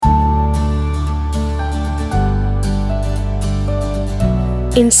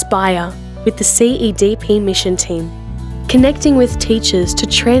Inspire with the CEDP mission team, connecting with teachers to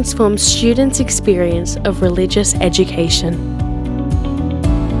transform students' experience of religious education.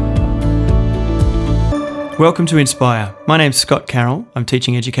 Welcome to Inspire. My name's Scott Carroll. I'm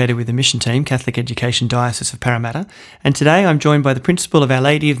teaching educator with the mission team, Catholic Education Diocese of Parramatta, and today I'm joined by the Principal of Our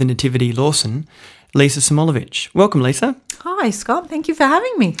Lady of the Nativity, Lawson, Lisa Simolovich. Welcome, Lisa. Hi, Scott. Thank you for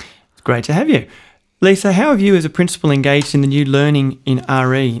having me. It's great to have you. Lisa, how have you as a principal engaged in the new learning in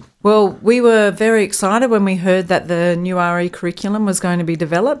RE? Well, we were very excited when we heard that the new RE curriculum was going to be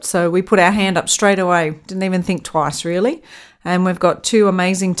developed, so we put our hand up straight away. Didn't even think twice, really. And we've got two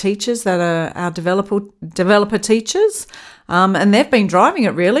amazing teachers that are our developer teachers, and they've been driving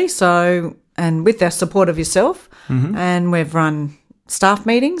it really. So, and with the support of yourself, and we've run staff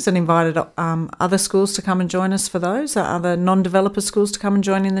meetings and invited other schools to come and join us for those, other non-developer schools to come and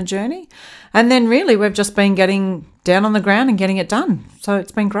join in the journey. And then really we've just been getting down on the ground and getting it done. So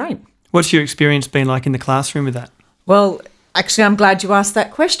it's been great. What's your experience been like in the classroom with that? Well, actually, I'm glad you asked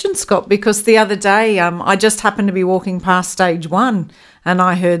that question, Scott, because the other day I just happened to be walking past stage one and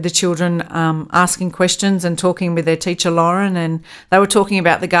I heard the children asking questions and talking with their teacher, Lauren, and they were talking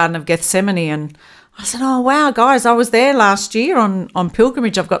about the Garden of Gethsemane. And I said, oh, wow, guys, I was there last year on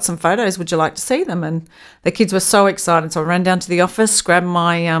pilgrimage. I've got some photos. Would you like to see them? And the kids were so excited. So I ran down to the office, grabbed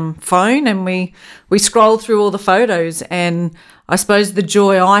my phone, and we scrolled through all the photos. And I suppose the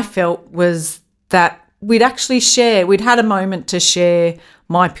joy I felt was that we'd had a moment to share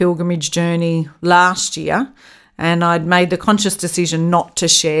my pilgrimage journey last year, and I'd made the conscious decision not to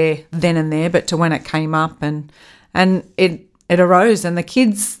share then and there, but to when it came up, and it arose, and the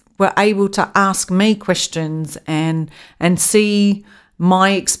kids were able to ask me questions and see my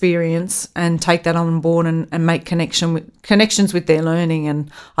experience and take that on board and make connections with their learning.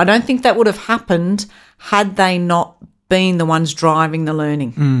 And I don't think that would have happened had they not been the ones driving the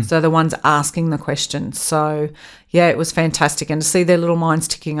learning, so the ones asking the questions. So, yeah, it was fantastic. And to see their little minds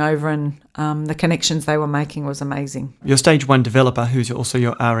ticking over and the connections they were making was amazing. Your stage one developer, who's also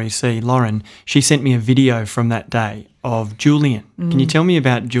your REC, Lauren, she sent me a video from that day of Julian. Can you tell me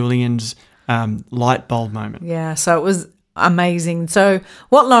about Julian's light bulb moment? Yeah, so it was amazing. So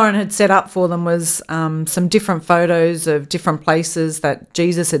what Lauren had set up for them was some different photos of different places that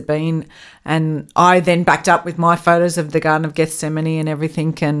Jesus had been, and I then backed up with my photos of the Garden of Gethsemane and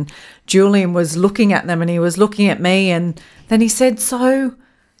everything, and Julian was looking at them and he was looking at me, and then he said, so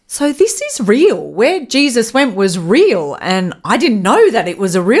this is real. Where Jesus went was real, and I didn't know that it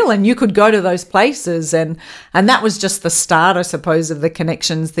was real and you could go to those places. And that was just the start, I suppose, of the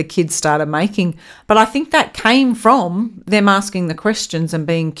connections the kids started making. But I think that came from them asking the questions and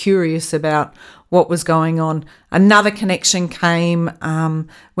being curious about what was going on. Another connection came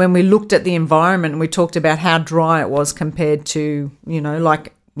when we looked at the environment and we talked about how dry it was compared to,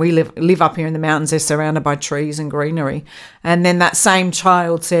 like we live up here in the mountains, they're surrounded by trees and greenery. And then that same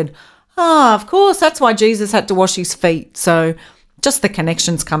child said, of course, that's why Jesus had to wash his feet. So just the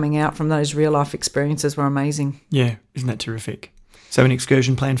connections coming out from those real life experiences were amazing. Yeah, isn't that terrific? So an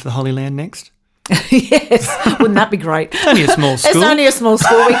excursion plan for the Holy Land next? Yes, wouldn't that be great? It's only a small school. It's only a small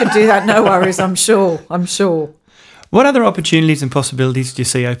school. We could do that, no worries, I'm sure. What other opportunities and possibilities do you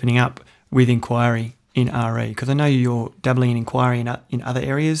see opening up with inquiry in RE? Because I know you're dabbling in inquiry in other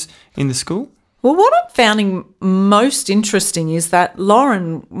areas in the school. Well, what I'm finding most interesting is that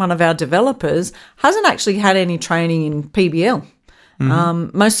Lauren, one of our developers, hasn't actually had any training in PBL.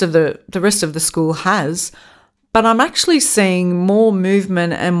 Most of the rest of the school has, but I'm actually seeing more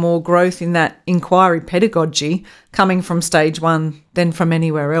movement and more growth in that inquiry pedagogy coming from stage one than from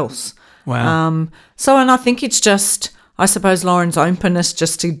anywhere else. Wow. And I think it's just, I suppose, Lauren's openness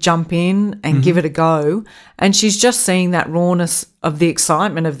just to jump in and give it a go. And she's just seeing that rawness of the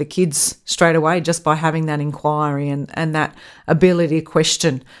excitement of the kids straight away just by having that inquiry and that ability to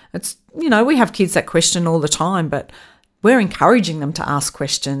question. It's, we have kids that question all the time, but we're encouraging them to ask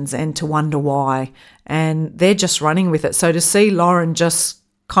questions and to wonder why. And they're just running with it. So to see Lauren just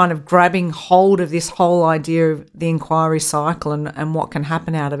kind of grabbing hold of this whole idea of the inquiry cycle and what can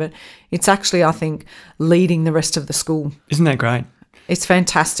happen out of it, it's actually, I think, leading the rest of the school. Isn't that great? It's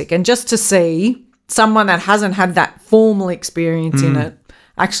fantastic. And just to see someone that hasn't had that formal experience in it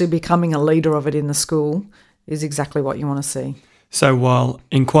actually becoming a leader of it in the school is exactly what you want to see. So while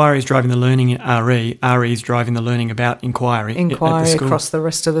inquiry is driving the learning in RE is driving the learning about inquiry at the school. Across the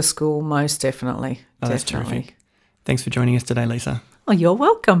rest of the school, most definitely. Oh, that's terrific. Thanks for joining us today, Lisa. Oh, you're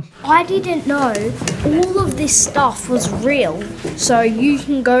welcome. I didn't know all of this stuff was real, so you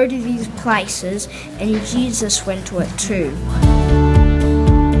can go to these places and Jesus went to it too.